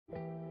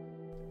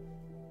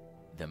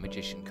The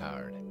Magician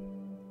card.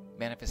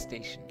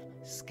 Manifestation,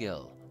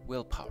 skill,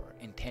 willpower,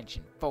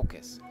 intention,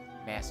 focus,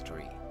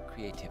 mastery,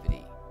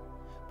 creativity.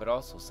 But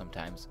also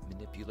sometimes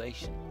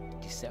manipulation,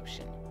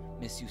 deception,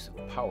 misuse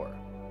of power,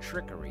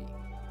 trickery,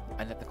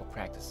 unethical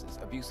practices,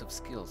 abuse of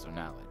skills or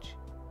knowledge.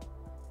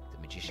 The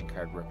Magician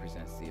card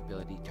represents the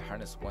ability to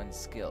harness one's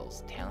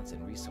skills, talents,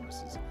 and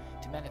resources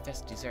to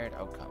manifest desired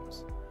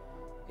outcomes.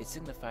 It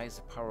signifies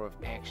the power of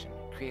action,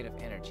 creative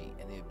energy,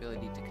 and the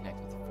ability to connect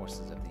with the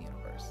forces of the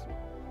universe.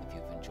 If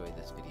you've enjoyed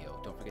this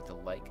video, don't forget to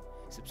like,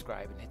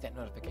 subscribe, and hit that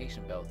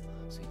notification bell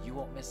so you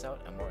won't miss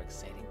out on more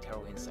exciting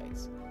tarot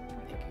insights.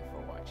 Thank you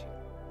for watching.